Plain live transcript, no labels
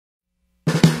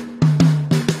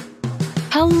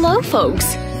Hello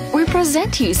folks! We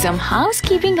present you some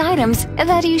housekeeping items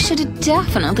that you should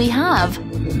definitely have.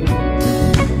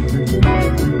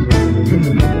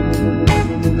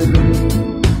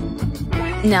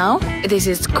 Now, this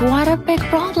is quite a big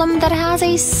problem that has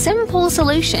a simple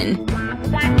solution.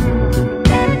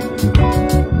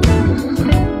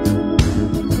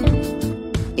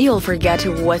 You'll forget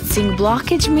what sink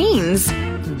blockage means.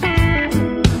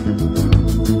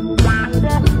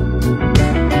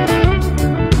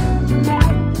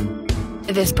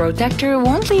 This protector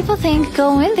won't leave a thing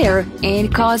go in there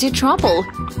and cause you trouble.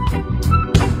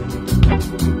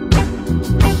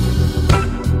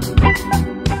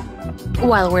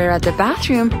 While we're at the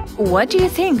bathroom, what do you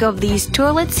think of these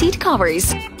toilet seat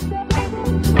covers?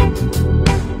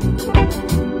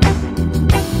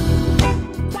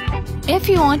 If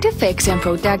you want to fix and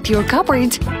protect your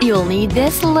cupboards, you'll need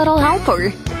this little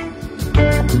helper.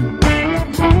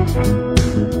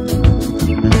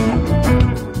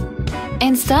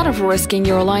 Instead of risking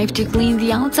your life to clean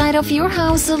the outside of your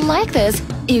house like this,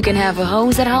 you can have a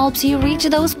hose that helps you reach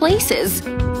those places.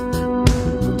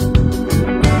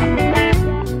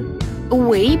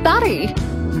 Way better!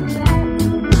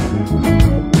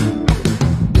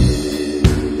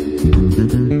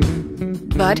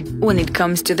 But when it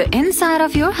comes to the inside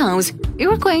of your house,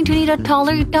 you're going to need a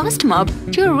taller dust mop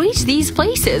to reach these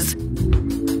places.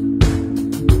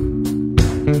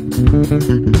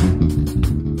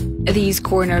 These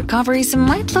corner covers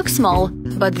might look small,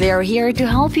 but they're here to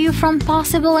help you from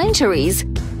possible injuries.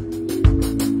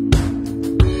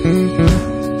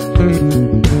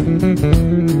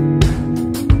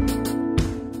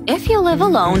 If you live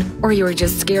alone or you're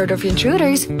just scared of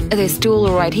intruders, this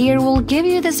tool right here will give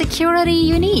you the security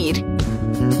you need.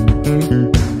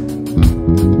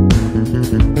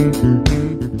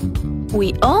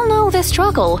 We all know the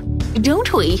struggle,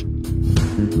 don't we?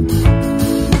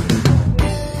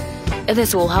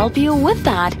 This will help you with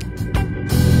that.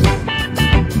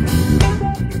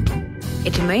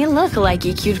 It may look like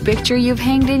a cute picture you've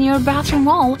hanged in your bathroom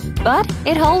wall, but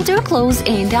it holds your clothes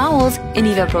and towels and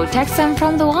even protects them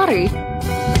from the water.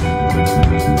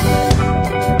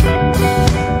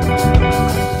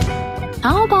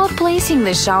 How about placing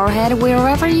the shower head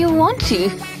wherever you want to?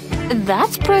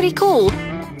 That's pretty cool,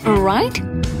 right?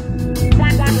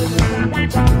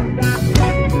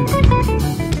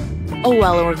 A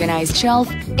well-organized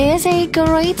shelf is a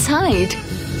great sight.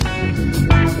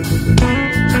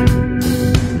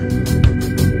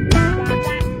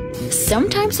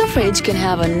 Sometimes a fridge can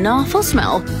have an awful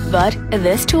smell, but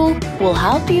this tool will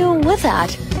help you with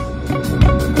that.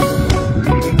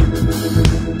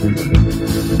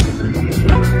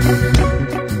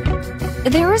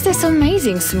 There is this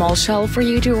amazing small shelf for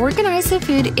you to organize the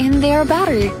food in there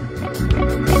better.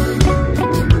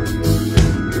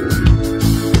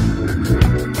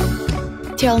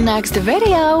 Till next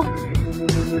video!